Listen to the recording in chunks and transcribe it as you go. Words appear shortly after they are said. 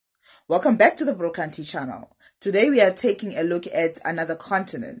Welcome back to the Brokanti channel. Today we are taking a look at another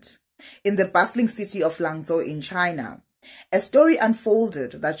continent. In the bustling city of Langzhou in China, a story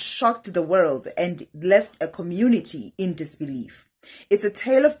unfolded that shocked the world and left a community in disbelief. It's a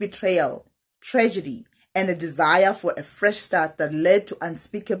tale of betrayal, tragedy, and a desire for a fresh start that led to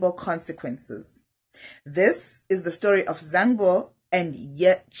unspeakable consequences. This is the story of ZHENG Bo and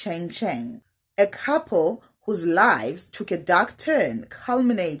Ye Chengche, a couple whose lives took a dark turn,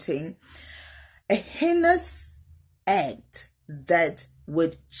 culminating a heinous act that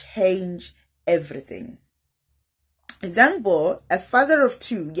would change everything. ZHENG Bo, a father of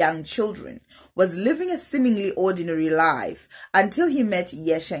 2 young children, was living a seemingly ordinary life until he met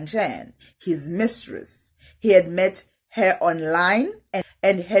Ye Chengche, his mistress. He had met her online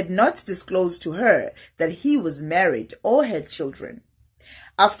and had not disclosed to her that he was married or had children.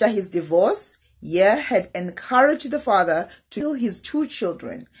 After his divorce, Ye had encouraged the father to kill his 2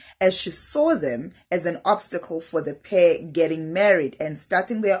 children, as she saw them as an obstacle for the pair getting married and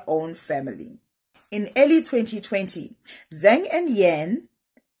starting their own family. In early 2020, ZHENG and Ye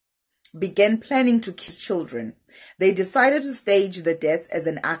began planning to kill children. They decided to stage the deaths as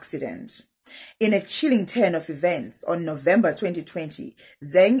an accident. In a chilling turn of events, on November 2020,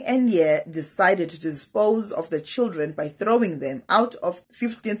 ZHENG and Ye decided to dispose of the children by throwing them out of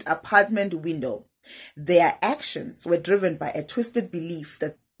 15th apartment window. Their actions were driven by a twisted belief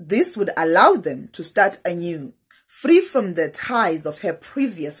that this would allow them to start anew, free from the ties of her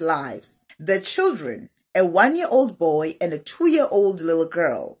previous lives. The children, a 1-year-old boy and a 2-year-old little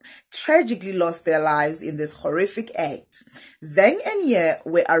girl, tragically lost their lives in this horrific act. ZHENG and Ye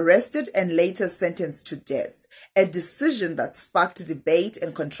were arrested and later sentenced to death, a decision that sparked debate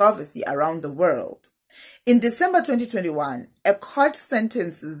and controversy around the world. In December 2021, a court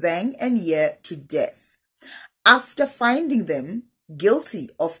sentenced ZHENG and Ye to death after finding them guilty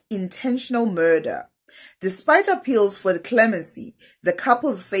of intentional murder. Despite appeals for clemency, the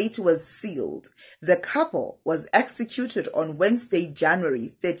couple's fate was sealed. The couple was executed on Wednesday, January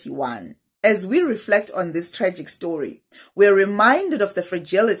 31. As we reflect on this tragic story, we are reminded of the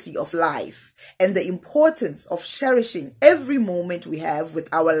fragility of life and the importance of cherishing every moment we have with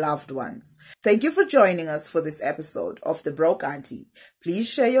our loved ones. Thank you for joining us for this episode of The Broke Auntie. Please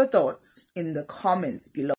share your thoughts in the comments below.